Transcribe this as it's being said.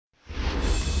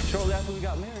after we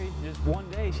got married, just one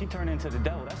day, she turned into the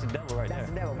devil. That's the devil right there. That's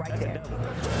the devil right That's there. The devil.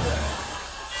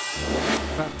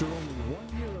 After only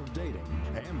 1 year of dating,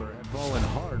 Amber had fallen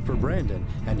hard for Brandon,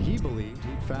 and he believed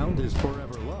he'd found his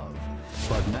forever love.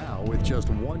 But now, with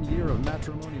just 1 year of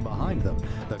matrimony behind them,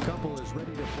 the couple is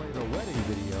ready to play the wedding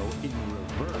video in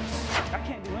reverse. I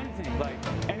can't do anything. Like,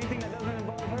 anything that doesn't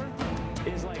involve her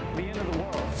is like the end of the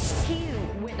world. He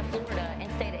went to Florida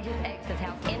and stayed at his ex's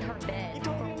house in her bed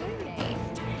for 4 days.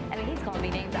 I mean, he's calling me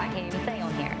names I can't even say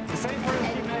on here. The same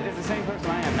person you met is the same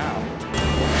person I am now.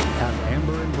 Have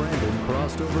Amber and Brandon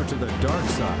crossed over to the dark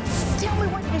side? Tell me,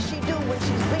 what does she do when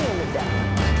she's being the devil?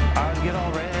 I would get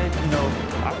all red, you know.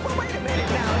 Well, wait a minute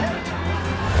now.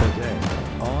 Today,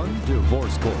 on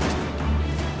Divorce Court.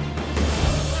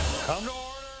 Come to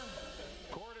order.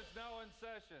 Court is now in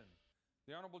session.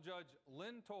 The Honorable Judge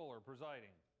Lynn Toller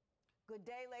presiding. Good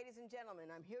day, ladies and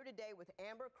gentlemen. I'm here today with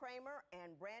Amber Kramer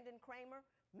and Brandon Kramer.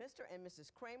 Mr. and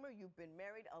Mrs. Kramer, you've been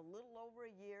married a little over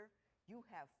a year. You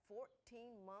have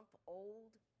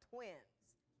 14-month-old twins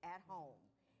at home,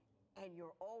 and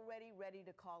you're already ready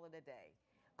to call it a day.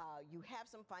 You have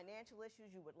some financial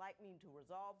issues you would like me to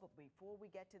resolve, but before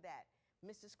we get to that,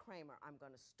 Mrs. Kramer, I'm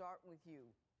going to start with you.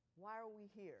 Why are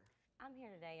we here? I'm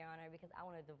here today, Your Honor, because I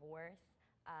want a divorce.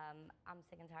 I'm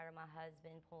sick and tired of my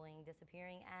husband pulling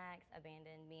disappearing acts,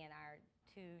 abandoned me and our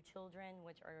 2 children,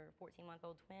 which are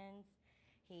 14-month-old twins.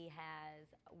 He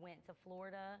has went to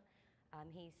Florida.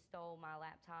 He stole my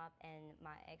laptop and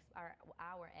our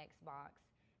Xbox,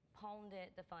 pawned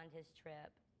it to fund his trip.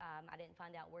 I didn't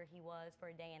find out where he was for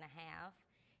a day and a half.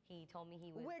 He told me he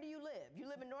was... Where do you live? You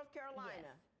live in North Carolina.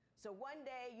 Yes. So one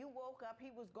day you woke up,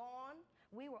 he was gone?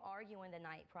 We were arguing the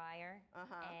night prior,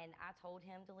 and I told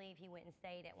him to leave. He went and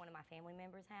stayed at one of my family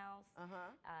members' house.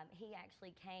 He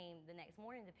actually came the next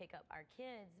morning to pick up our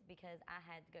kids because I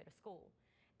had to go to school.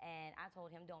 And I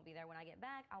told him, don't be there when I get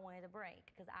back. I wanted a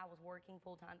break because I was working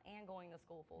full-time and going to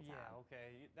school full-time. Yeah,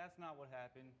 okay. That's not what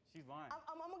happened. She's lying.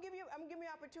 I'm gonna give you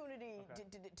an opportunity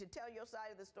to tell your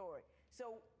side of the story.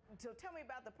 So tell me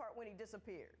about the part when he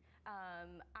disappeared.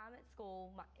 I'm at school.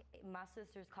 My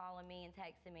sister's calling me and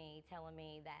texting me, telling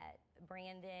me that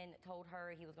Brandon told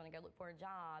her he was going to go look for a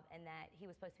job and that he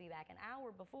was supposed to be back an hour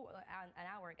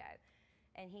ago,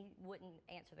 and he wouldn't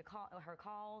answer her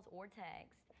calls or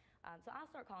text. So I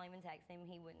start calling him and texting him.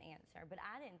 He wouldn't answer, but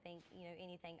I didn't think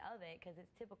anything of it because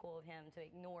it's typical of him to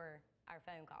ignore our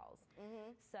phone calls.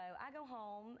 So I go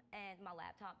home and my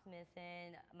laptop's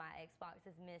missing, my Xbox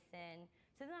is missing.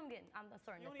 So then I'm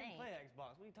starting to think. You don't even play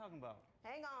Xbox. What are you talking about?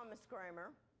 Hang on, Miss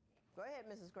Kramer. Go ahead,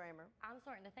 Mrs. Kramer. I'm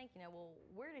starting to think, well,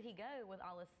 where did he go with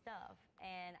all this stuff?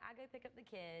 And I go pick up the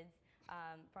kids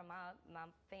from my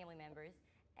family members,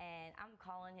 and I'm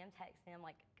calling him, texting him,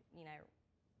 like,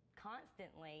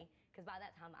 constantly, because by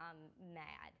that time I'm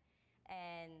mad.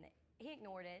 And he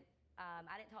ignored it.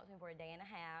 I didn't talk to him for a day and a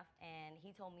half, and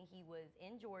he told me he was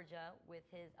in Georgia with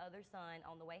his other son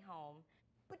on the way home.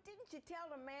 But didn't you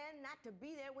tell the man not to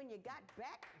be there when you got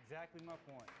back? Exactly my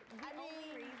point. The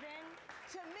only reason?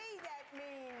 To me, that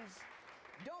means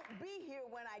don't be here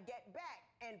when I get back.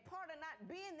 And part of not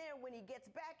being there when he gets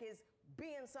back is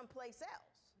being someplace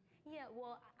else. Yeah,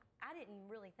 well, I didn't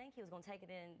really think he was going to take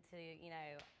it into,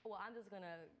 well, I'm just going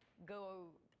to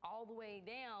go all the way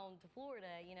down to Florida,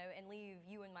 and leave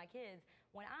you and my kids.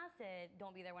 When I said,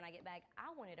 don't be there when I get back,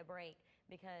 I wanted a break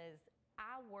because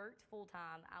I worked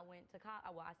full-time. I went to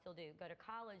well, I still do, go to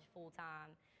college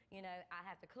full-time. I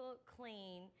have to cook,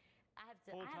 clean. I have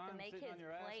to make his on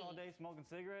your plate. Ass all day smoking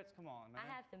cigarettes? Come on, man. I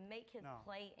have to make his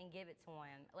plate and give it to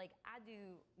him. Like, I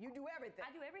do. You do everything. I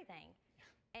do everything.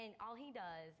 And all he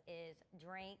does is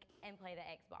drink and play the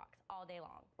Xbox all day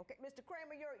long. Okay, Mr.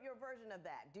 Kramer, your version of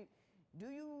that.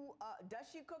 Does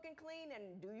she cook and clean,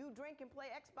 and do you drink and play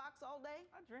Xbox all day?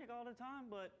 I drink all the time,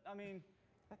 but I mean,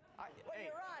 well,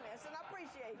 you're honest, and I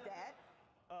appreciate that.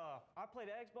 I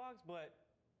play the Xbox, but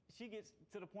she gets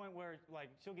to the point where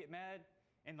like she'll get mad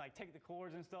and like take the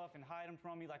cords and stuff and hide them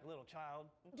from me like a little child.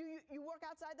 Do you work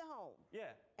outside the home?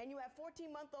 Yeah. And you have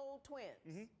 14-month-old twins.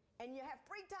 And you have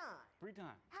free time. Free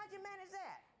time. How'd you manage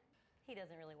that? He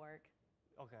doesn't really work.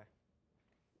 Okay.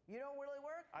 You don't really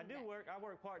work? I do work. I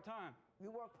work part-time. You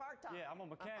work part-time? Yeah, I'm a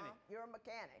mechanic. You're a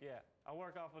mechanic. Yeah, I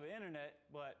work off of the internet,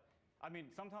 but I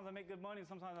mean, sometimes I make good money,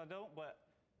 sometimes I don't, but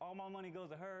all my money goes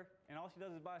to her, and all she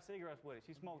does is buy cigarettes with it.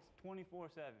 She smokes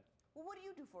 24/7. Well, what do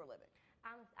you do for a living?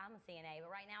 I'm a CNA, but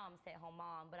right now I'm a stay-at-home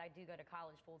mom, but I do go to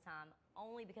college full-time,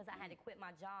 only because I had to quit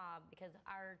my job because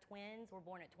our twins were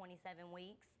born at 27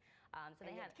 weeks. So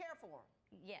they had to care for them.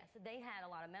 Yes, they had a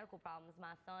lot of medical problems.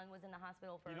 My son was in the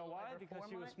hospital for You know why? over Because 4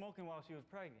 she was months. smoking while she was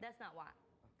pregnant. That's not why.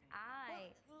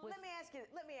 Let me ask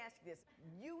let me ask you this.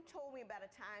 You told me about a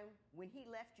time when he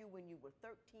left you when you were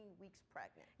 13 weeks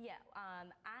pregnant. Yeah, I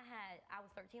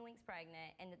was 13 weeks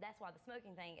pregnant, and that's why the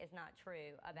smoking thing is not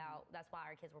true about, that's why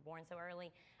our kids were born so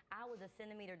early. I was a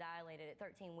centimeter dilated at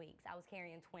 13 weeks. I was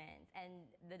carrying twins, and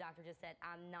the doctor just said,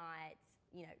 I'm not,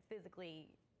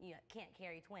 physically, can't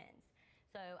carry twins.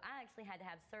 So I actually had to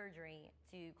have surgery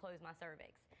to close my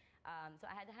cervix. So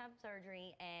I had to have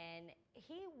surgery, and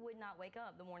he would not wake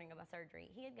up the morning of my surgery.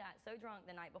 He had got so drunk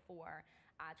the night before.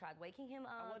 I tried waking him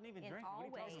up. I wasn't even in drinking. all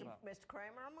What are you talking ways. about? Mr.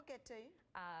 Kramer, I'm going to get to you.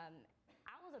 I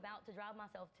was about to drive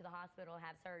myself to the hospital to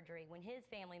have surgery when his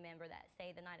family member that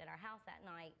stayed the night at our house that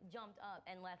night jumped up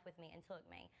and left with me and took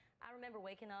me. I remember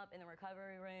waking up in the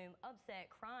recovery room,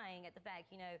 upset, crying at the fact,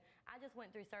 I just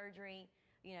went through surgery.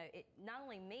 Not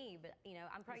only me, but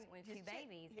I'm pregnant with two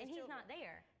babies, and he's not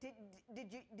there. Did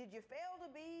you fail to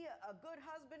be a good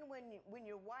husband when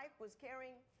your wife was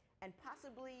carrying and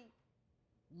possibly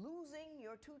losing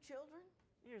your two children?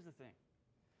 Here's the thing.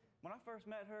 When I first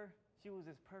met her, she was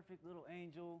this perfect little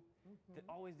angel that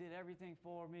always did everything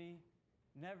for me,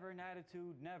 never an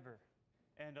attitude, never.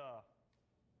 And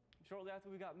shortly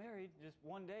after we got married, just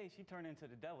one day, she turned into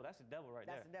the devil. That's the devil right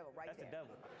there. That's the devil right there. That's the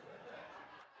devil.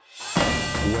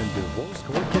 When divorce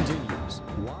court continues,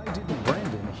 why didn't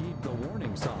Brandon heed the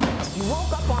warning signs? You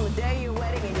woke up on the day of your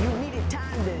wedding and you needed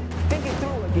time to think it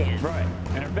through again. Right.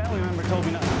 And her family member told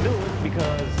me not to do it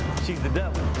because she's the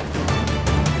devil.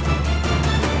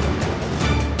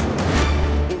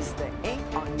 Is the ink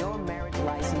on your marriage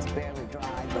license barely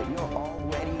dry, but you're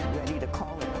already ready to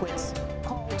call it quits?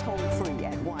 Call toll-free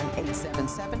at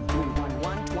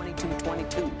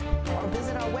 1-877-311-2222 or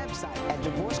visit our website at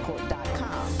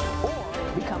divorcecourt.com or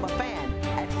become a fan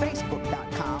at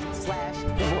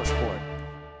facebook.com/divorcecourt.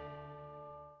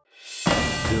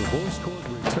 Divorce court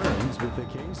returns with the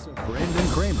case of Brandon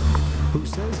Kramer, who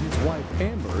says his wife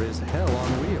Amber is hell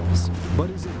on wheels. But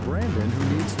is it Brandon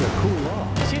who needs to cool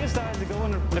off? She decides to go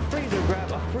in the freezer,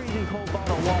 grab a freezing cold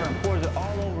bottle of water, and pours it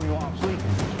all over me while I'm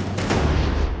sleeping.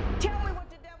 Tell me what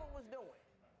the devil was doing.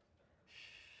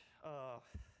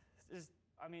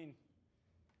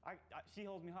 She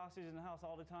holds me hostage in the house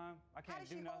all the time. I can't How does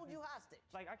do she nothing. hold you hostage?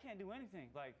 Like, I can't do anything.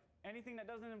 Like, anything that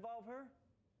doesn't involve her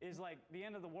is like the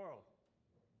end of the world,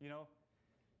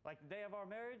 Like, the day of our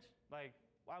marriage, like,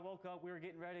 I woke up, we were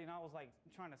getting ready, and I was like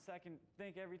trying to second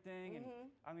think everything. And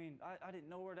I didn't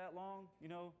know her that long,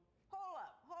 Hold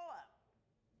up.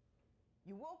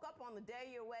 You woke up on the day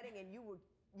of your wedding and you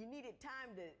needed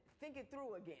time to think it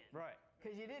through again. Right.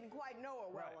 Because you didn't quite know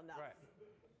her well enough. Right.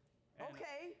 And,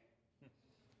 Okay.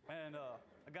 And I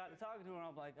got to talking to her, and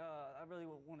I'm like, I really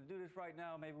want to do this right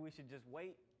now. Maybe we should just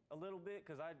wait a little bit,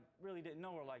 because I really didn't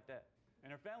know her like that.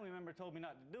 And her family member told me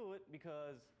not to do it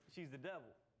because she's the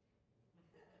devil.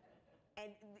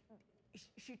 And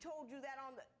she told you that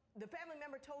the family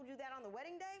member told you that on the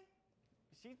wedding day?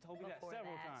 She told me that Before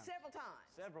several that. times. Several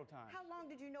times. Several times. How long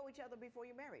did you know each other before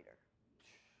you married her?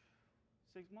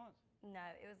 6 months. No,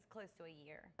 it was close to a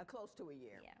year. Close to a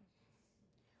year. Yeah.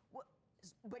 Well,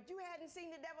 but you hadn't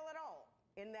seen the devil at all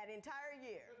in that entire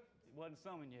year. It wasn't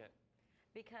summoned yet.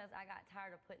 Because I got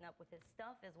tired of putting up with his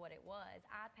stuff is what it was.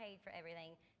 I paid for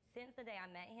everything. Since the day I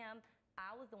met him,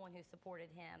 I was the one who supported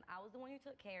him. I was the one who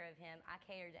took care of him. I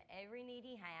catered to every need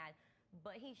he had,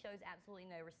 but he shows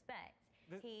absolutely no respect.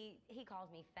 He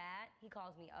calls me fat. He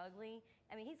calls me ugly.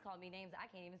 I mean, he's called me names I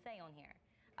can't even say on here.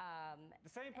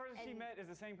 The same person she met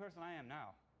is the same person I am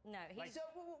now. No, he's... So,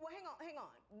 well, hang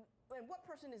on. And what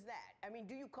person is that? I mean,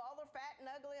 do you call her fat and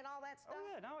ugly and all that stuff? Oh,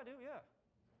 yeah, now I do, yeah.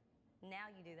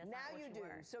 Now you do. That's now not what you you do.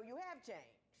 were. So you have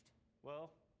changed. Well,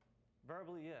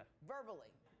 verbally, yeah. Verbally.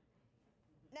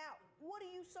 Now, what are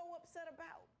you so upset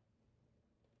about?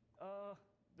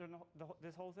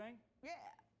 This whole thing? Yeah.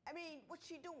 I mean, what's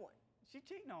she doing? She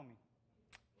cheating on me.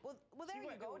 Well, there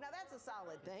you go. Now, that's a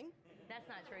solid thing. That's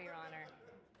not true, Your Honor.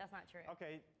 That's not true.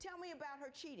 Okay, Tell me about her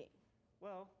cheating.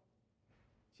 well,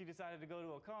 she decided to go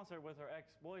to a concert with her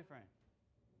ex-boyfriend.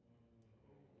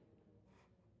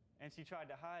 And she tried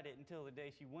to hide it until the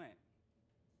day she went.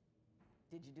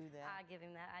 Did you do that? I give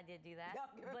him that. I did do that. Yeah.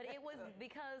 But it was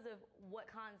because of what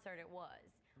concert it was.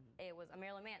 It was a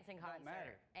Marilyn Manson concert. Don't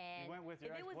matter. And You went with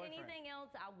your if it was ex-boyfriend. anything else,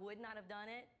 I would not have done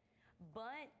it.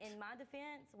 But in my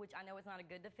defense, which I know is not a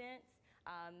good defense,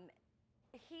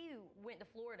 he went to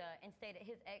Florida and stayed at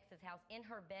his ex's house in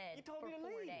her bed You told for me to 4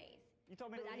 leave. days. You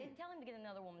told me But to I leave. didn't tell him to get in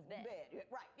another woman's bed. Bed.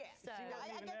 Right, yeah. So- She wasn't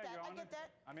I even get there, that. Your I Honor. get that.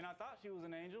 I mean, I thought she was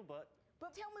an angel, but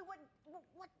But tell me,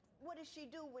 what does she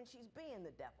do when she's being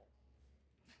the devil?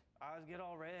 eyes get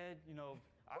all red, Wait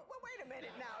a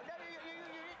minute now. No,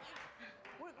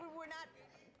 we're not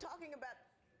talking about...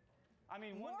 I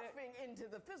mean, one day. Morphing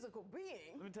into the physical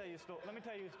being. Let me tell you a story. Let me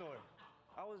tell you a story.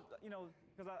 I was,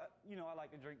 because I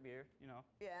like to drink beer,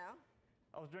 Yeah.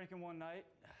 I was drinking one night.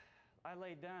 I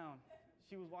laid down.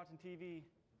 She was watching TV.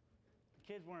 The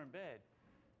kids were in bed.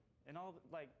 And all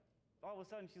of a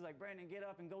sudden, she's like, Brandon, get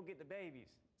up and go get the babies.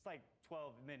 It's like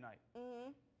 12 midnight.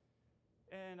 Mm-hmm.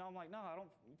 And I'm like, no, I don't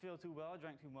feel too well. I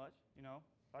drank too much,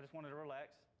 I just wanted to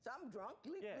relax. So I'm drunk.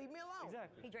 Leave me alone.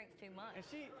 Exactly. He drinks too much. And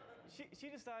she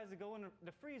decides to go in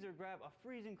the freezer, grab a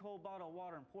freezing cold bottle of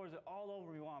water, and pours it all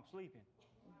over me while I'm sleeping.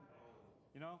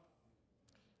 Can I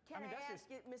ask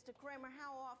you, Mr. Kramer,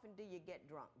 how often do you get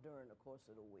drunk during the course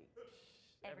of the week?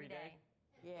 Every day.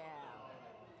 Yeah.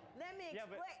 Let me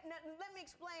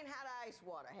explain how the ice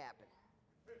water happened.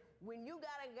 When you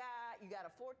got a guy, you got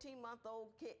a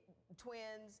 14-month-old kid,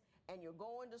 twins, and you're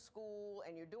going to school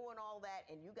and you're doing all that,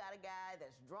 and you got a guy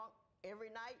that's drunk every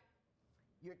night,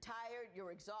 you're tired,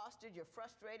 you're exhausted, you're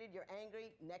frustrated, you're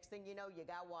angry. Next thing you know, you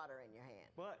got water in your hand.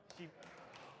 But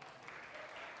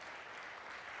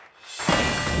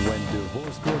When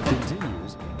divorce court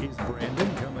continues, is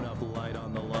Brandon coming up light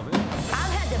on the loving?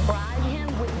 I've had to bribe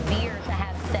him with beer to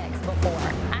have sex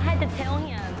before. I had to tell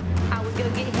him I would go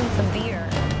get him some beer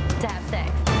to have sex.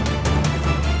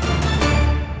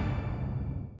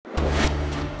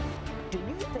 Do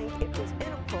you think it was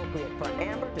inappropriate for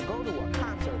Amber to go to a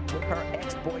concert with her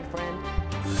ex-boyfriend?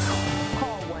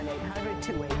 Call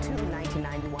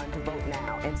 1-800-282-1991 to vote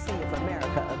now and see if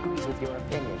America agrees with your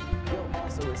opinion. You'll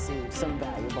also receive some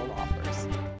valuable offers.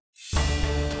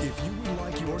 If you would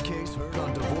like your case heard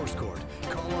on Divorce Court,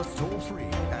 call us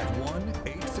toll-free at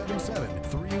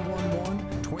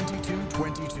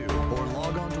 1-877-311-2222 or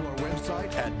log on to our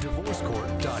website at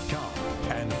divorcecourt.com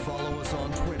and follow us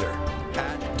on Twitter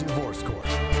at Divorce Court.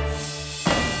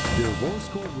 Divorce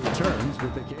Court returns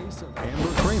with the case of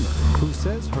Amber Kramer, who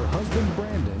says her husband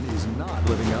Brandon is not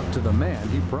living up to the man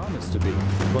he promised to be.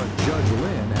 But Judge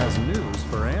Lynn has news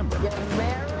for Amber. You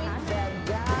married that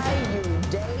guy you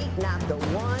date, not the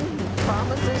one who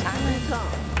promises to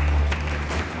become.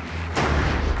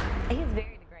 He's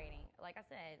very degrading. Like I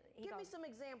said, Give me some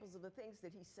examples of the things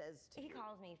that he says to he you.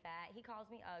 calls me fat. He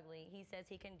calls me ugly. He says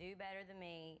he can do better than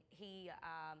me. He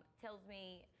tells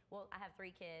me, well, I have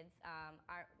 3 kids,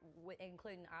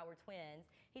 including our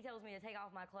twins. He tells me to take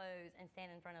off my clothes and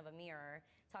stand in front of a mirror,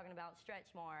 talking about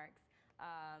stretch marks.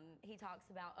 He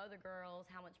talks about other girls,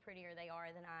 how much prettier they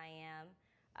are than I am.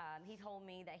 He told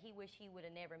me that he wished he would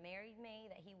have never married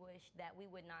me, that he wished that I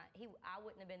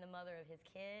wouldn't have been the mother of his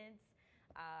kids.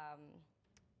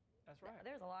 that's right.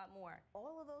 There's a lot more.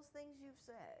 All of those things you've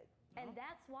said. And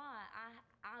that's why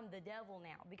I'm the devil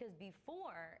now, because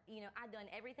before, I'd done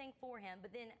everything for him,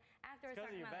 but then after a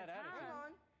certain amount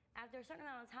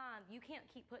of time, you can't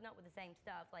keep putting up with the same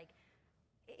stuff. Like,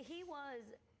 he was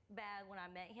bad when I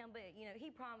met him, but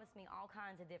he promised me all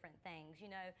kinds of different things,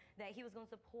 that he was going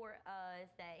to support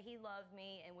us, that he loved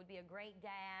me and would be a great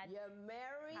dad. You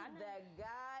married that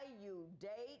guy you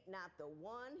date, not the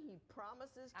one he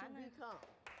promises to become.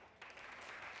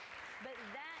 But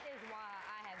that is why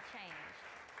I have changed.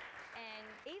 And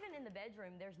even in the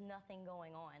bedroom, there's nothing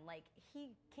going on. Like,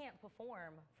 he can't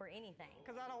perform for anything.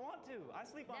 Because I don't want to. I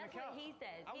sleep on the couch. That's what he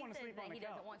says. I want to sleep on the couch. He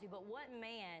doesn't want to, but what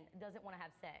man doesn't want to have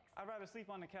sex? I'd rather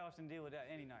sleep on the couch than deal with that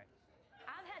any night.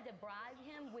 I've had to bribe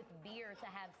him with beer to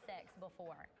have sex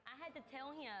before. I had to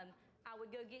tell him I would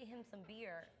go get him some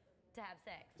beer to have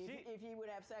sex. If he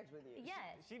would have sex with you.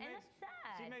 Yes, that's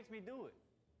sad. She makes me do it.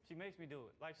 She makes me do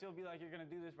it. Like, she'll be like, you're going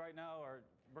to do this right now or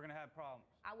we're going to have problems.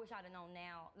 I wish I'd have known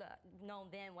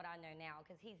then what I know now,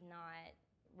 because he's not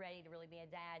ready to really be a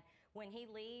dad. When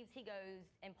he leaves, he goes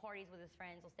and parties with his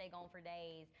friends. He'll stay gone for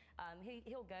days.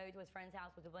 He'll go to his friend's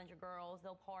house with a bunch of girls.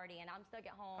 They'll party, and I'm stuck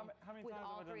at home with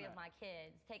all 3 of my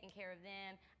kids, taking care of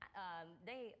them.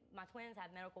 My twins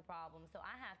have medical problems, so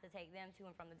I have to take them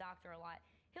to and from the doctor a lot.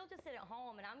 He'll just sit at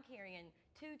home, and I'm carrying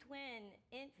 2 twin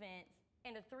infants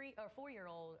and a 3 or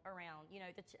 4-year-old around,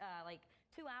 like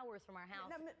 2 hours from our house.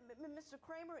 Now, Mr.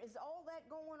 Kramer, is all that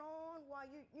going on while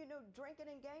you drinking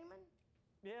and gaming?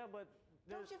 Yeah, but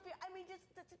don't you feel? I mean,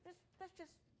 let's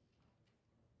just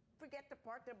forget the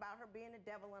part about her being a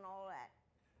devil and all that.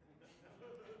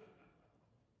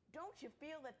 Don't you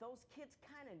feel that those kids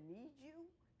kind of need you?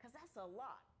 Because that's a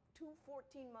lot. 2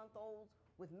 14-month-olds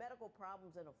with medical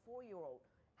problems and a 4-year-old.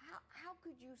 How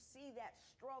could you see that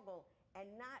struggle and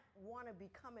not want to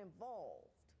become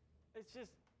involved? It's just,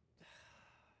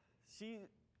 she's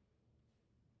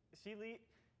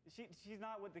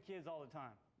not with the kids all the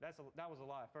time. That was a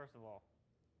lie, first of all.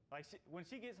 Like, when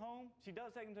she gets home, she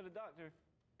does take them to the doctor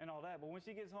and all that, but when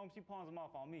she gets home, she pawns them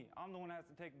off on me. I'm the one that has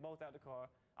to take both out the car.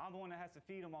 I'm the one that has to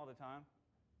feed them all the time.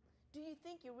 Do you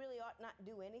think you really ought not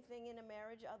do anything in a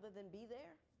marriage other than be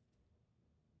there?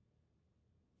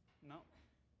 No,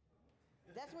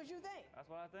 That's what you think? that's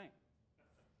what I think.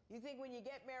 You think when you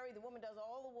get married, the woman does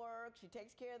all the work, she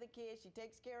takes care of the kids, she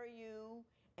takes care of you,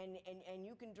 and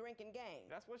you can drink and gang?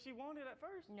 That's what she wanted at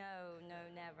first. No, no,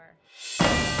 never.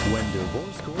 When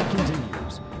divorce court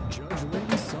continues, Judge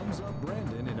Lynn sums up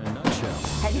Brandon in a nutshell.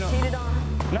 Have you cheated on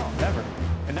her? No, never.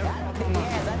 It never I don't crossed think my he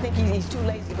mind. has. I think he's too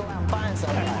lazy to go out and find He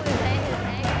somebody. was at his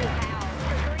ex's house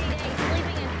for 3 days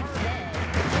sleeping in her bed.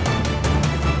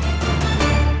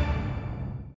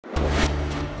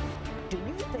 Do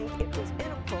you think it was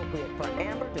inappropriate for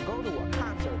Amber to go to a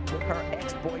concert with her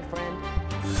ex-boyfriend?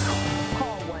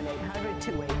 Call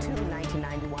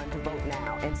 1-800-282-1991 to vote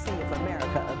now and see if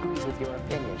America agrees with your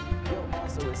opinion. You'll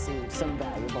also receive some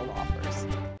valuable offers.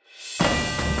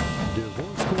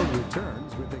 Divorce court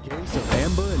returns with the case of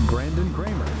Amber and Brandon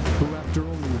Kramer, who after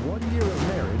only 1 year of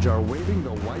marriage are waving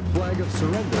the white flag of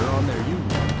surrender on their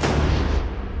union.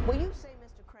 Will you say,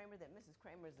 Mr. Kramer, that Mrs.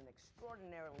 Kramer is an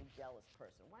extraordinarily jealous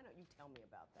person? Why don't you tell me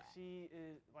about that? She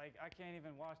is, like, I can't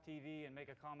even watch TV and make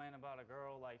a comment about a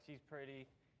girl, like, she's pretty,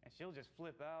 and she'll just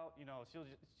flip out, you know, she'll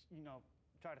just, you know,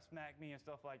 try to smack me and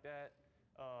stuff like that.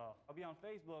 I'll be on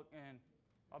Facebook, and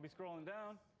I'll be scrolling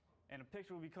down, and a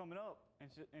picture will be coming up, and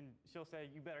she'll say,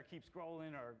 you better keep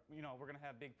scrolling, or, you know, we're gonna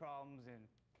have big problems, and...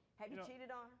 Have you know,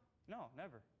 cheated on her? No,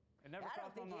 never. It never I don't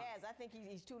crossed my think he mind. has. I think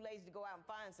he's too lazy to go out and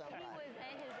find somebody. He was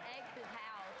at his ex's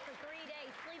house for 3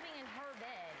 days sleeping in her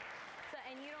bed. So,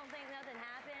 and you don't think nothing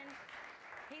happened?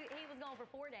 He was gone for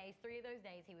 4 days. 3 of those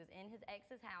days he was in his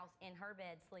ex's house in her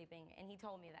bed sleeping, and he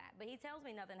told me that. But he tells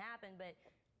me nothing happened, but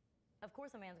of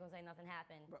course a man's gonna say nothing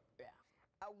happened. Yeah.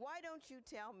 Why don't you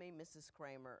tell me, Mrs.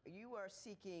 Kramer, you are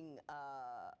seeking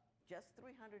just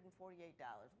 $348.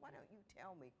 Why don't you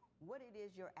tell me what it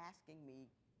is you're asking me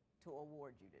to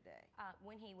award you today?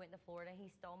 When he went to Florida, he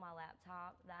stole my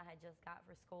laptop that I had just got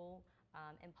for school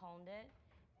and pawned it.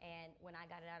 And when I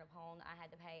got it out of pawn, I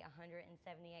had to pay $178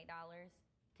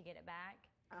 to get it back.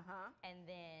 And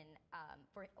then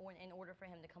in order for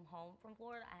him to come home from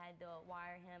Florida, I had to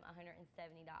wire him $170.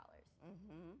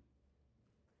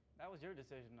 That was your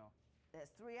decision, though.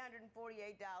 That's $348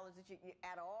 that you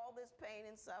out of all this pain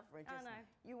and suffering. I know.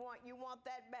 You want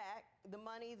that back? The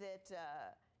money that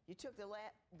you took the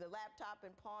laptop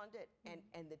and pawned it,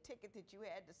 and the ticket that you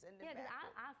had to send it Yeah, back.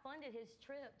 because I funded his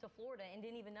trip to Florida and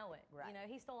didn't even know it. Right. You know,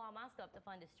 he stole all my stuff to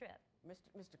fund his trip.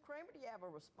 Mr. Kramer, do you have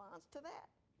a response to that?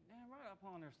 Damn right I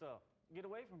pawned her stuff. Get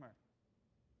away from her.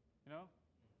 You know?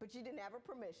 But you didn't have her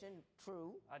permission.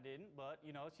 True. I didn't, but,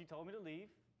 you know, she told me to leave.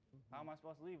 How am I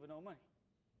supposed to leave with no money?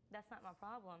 That's not my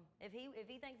problem. If he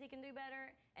thinks he can do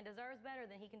better and deserves better,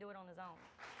 then he can do it on his own.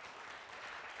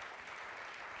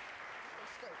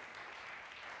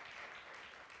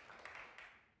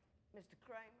 Mr.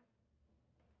 Kramer,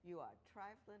 you are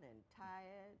trifling and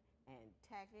tired and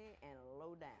tacky and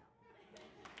low down.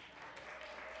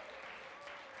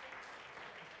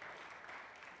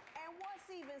 And what's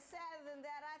even sadder than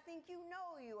that, I think you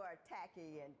know you are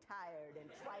tacky and tired and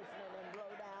trifling and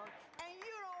low down, and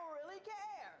you don't really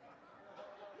care.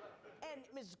 And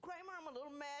Mrs. Kramer, I'm a little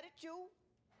mad at you.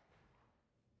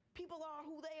 People are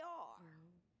who they are.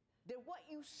 They're what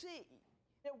you see.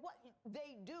 They're what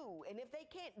they do. And if they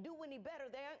can't do any better,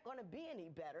 they aren't going to be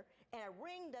any better. And a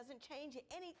ring doesn't change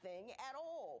anything at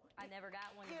all. I never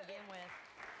got one to begin with.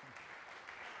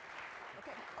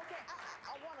 Okay,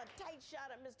 I want a tight shot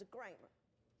at Mr. Kramer.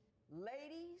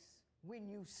 Ladies, when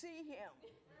you see him,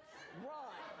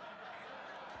 run.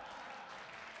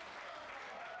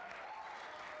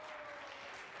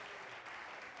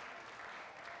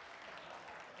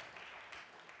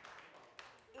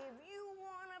 If you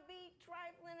want to be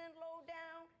trifling and low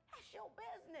down, that's your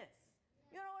business.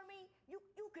 You know what I mean?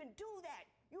 You can do that.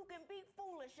 You can be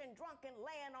foolish and drunk and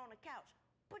laying on the couch.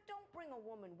 But don't bring a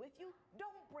woman with you.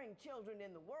 Don't bring children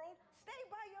in the world. Stay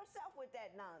by yourself with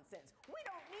that nonsense. We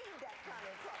don't need that kind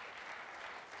of trouble.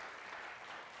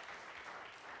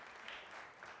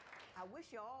 I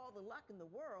wish you all the luck in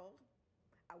the world.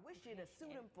 I wish you'd have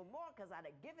sued him for more because I'd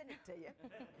have given it to you.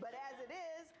 But as it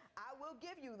is, I will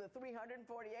give you the $348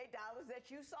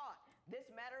 that you sought. This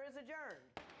matter is adjourned.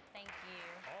 Thank you.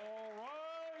 All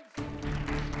right.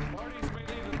 Parties may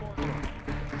leave the courtroom.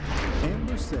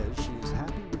 Amber says she is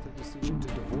happy with her decision to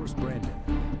divorce Brandon.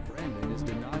 Brandon is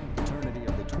denying paternity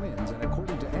of the twins and,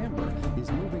 according to Amber, is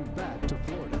moving back to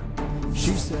Florida.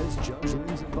 She says Judge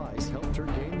Lynn's advice helped her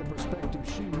gain the perspective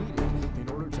she needed in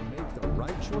order to make the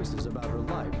right choices about her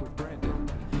life with Brandon.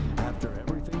 After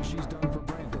everything